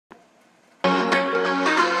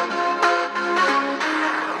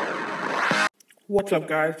What's up,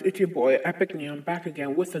 guys? It's your boy Epic Neon back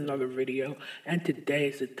again with another video, and today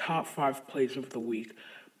is the top 5 plays of the week.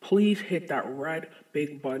 Please hit that red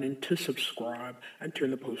big button to subscribe and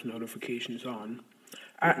turn the post notifications on.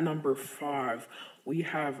 At number 5, we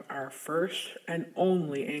have our first and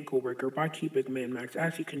only ankle breaker by Big Man Max.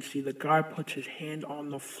 As you can see, the guy puts his hand on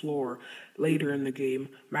the floor later in the game.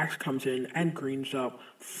 Max comes in and greens up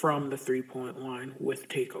from the 3-point line with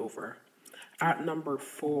takeover. At number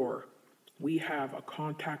 4, we have a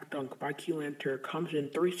contact dunk by Keelanter. Comes in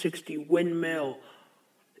 360 windmill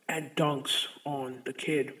and dunks on the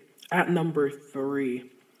kid. At number 3,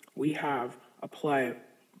 we have a play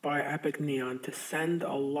by Epic Neon to send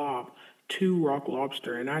a lob to Rock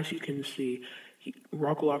Lobster. And as you can see,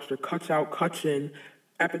 Rock Lobster cuts out, cuts in.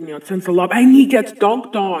 Epic Neon sends a lob, and he gets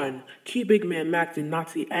dunked on. Big Man Max did not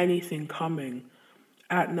see anything coming.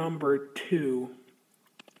 At number 2,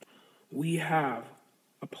 we have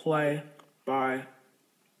a play by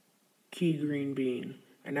Key Green Bean.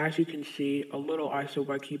 And as you can see, a little ISO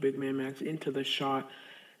by Big Man Max into the shot.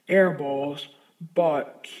 Air balls,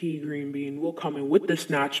 but Key Green Bean will come in with the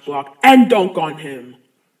snatch block and dunk on him.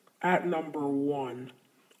 At number 1,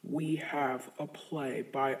 we have a play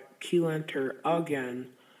by Keelanter again,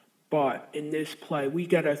 but in this play we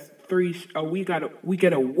get a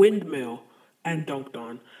windmill and dunked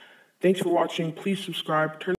on. Thanks for watching. Please subscribe.